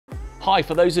Hi,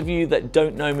 for those of you that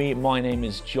don't know me, my name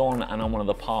is Jon and I'm one of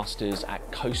the pastors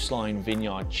at Coastline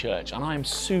Vineyard Church, and I am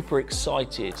super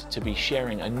excited to be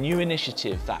sharing a new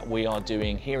initiative that we are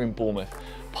doing here in Bournemouth,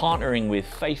 partnering with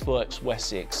Faithworks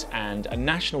Wessex and a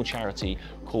national charity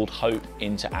called Hope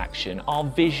into Action. Our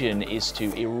vision is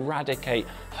to eradicate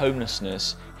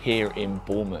homelessness here in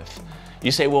Bournemouth.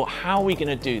 You say, well, how are we going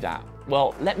to do that?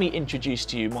 Well, let me introduce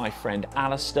to you my friend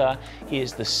Alistair. He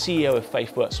is the CEO of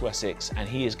Faithworks Wessex, and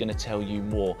he is going to tell you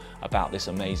more about this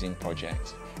amazing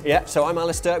project. Yeah, so I'm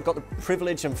Alistair. I've got the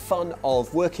privilege and fun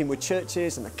of working with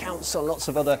churches and the council and lots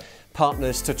of other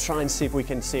partners to try and see if we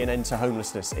can see an end to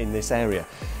homelessness in this area.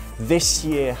 This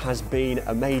year has been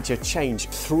a major change.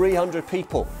 300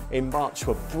 people in March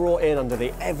were brought in under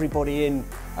the Everybody In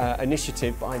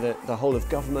initiative by the whole of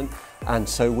government. And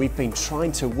so we've been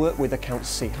trying to work with the council to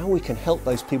see how we can help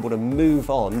those people to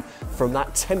move on from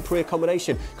that temporary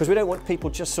accommodation, because we don't want people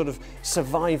just sort of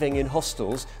surviving in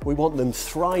hostels. We want them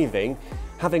thriving,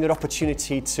 having an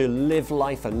opportunity to live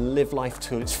life and live life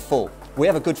to its full. We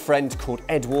have a good friend called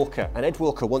Ed Walker, and Ed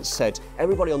Walker once said,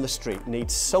 everybody on the street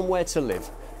needs somewhere to live,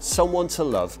 someone to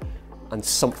love, and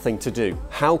something to do.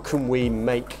 How can we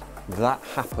make that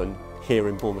happen here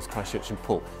in Bournemouth, Christchurch and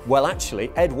Poole? Well,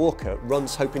 actually, Ed Walker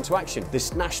runs Hope into Action,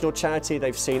 this national charity.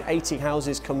 They've seen 80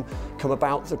 houses come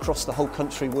about across the whole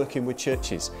country working with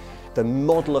churches. The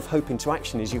model of Hope into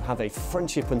Action is you have a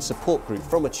friendship and support group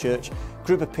from a church,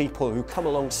 group of people who come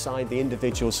alongside the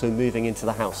individuals who are moving into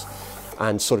the house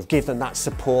and sort of give them that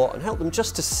support and help them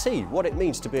just to see what it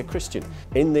means to be a Christian.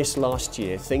 In this last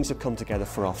year, things have come together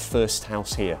for our first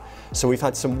house here. So we've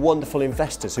had some wonderful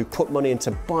investors who put money into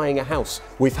buying a house.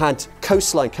 We've had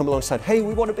Coastline come alongside, hey,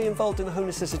 we want to be involved in the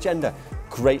homelessness agenda.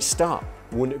 Great start.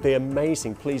 Wouldn't it be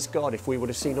amazing, please God, if we would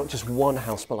have seen not just one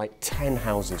house, but like 10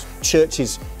 houses.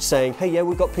 Churches saying, hey, yeah,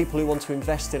 we've got people who want to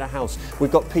invest in a house. We've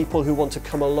got people who want to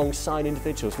come alongside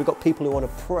individuals. We've got people who want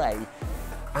to pray.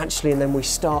 Actually, and then we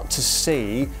start to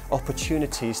see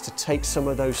opportunities to take some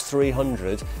of those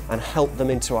 300 and help them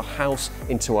into a house,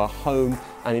 into a home,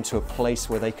 and into a place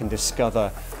where they can discover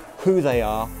who they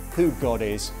are, who God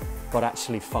is, but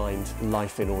actually find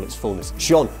life in all its fullness.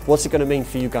 Jon, what's it going to mean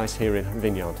for you guys here in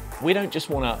Vineyard? We don't just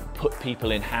want to put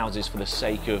people in houses for the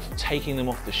sake of taking them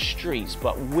off the streets,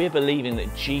 but we're believing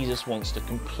that Jesus wants to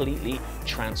completely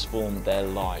transform their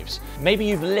lives. Maybe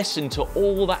you've listened to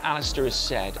all that Alistair has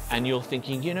said and you're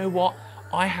thinking, you know what?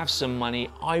 I have some money,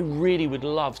 I really would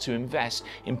love to invest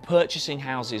in purchasing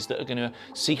houses that are going to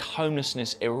see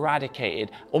homelessness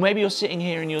eradicated. Or maybe you're sitting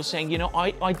here and you're saying, you know,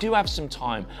 I do have some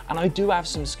time and I do have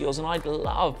some skills and I'd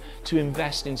love to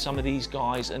invest in some of these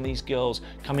guys and these girls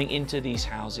coming into these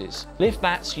houses. If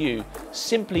that's you,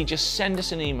 simply just send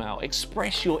us an email,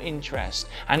 express your interest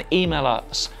and email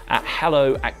us at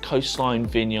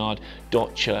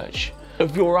hello@coastlinevineyard.church.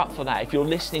 If you're up for that, if you're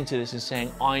listening to this and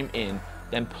saying, I'm in,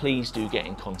 then please do get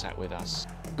in contact with us.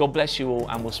 God bless you all,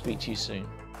 and we'll speak to you soon.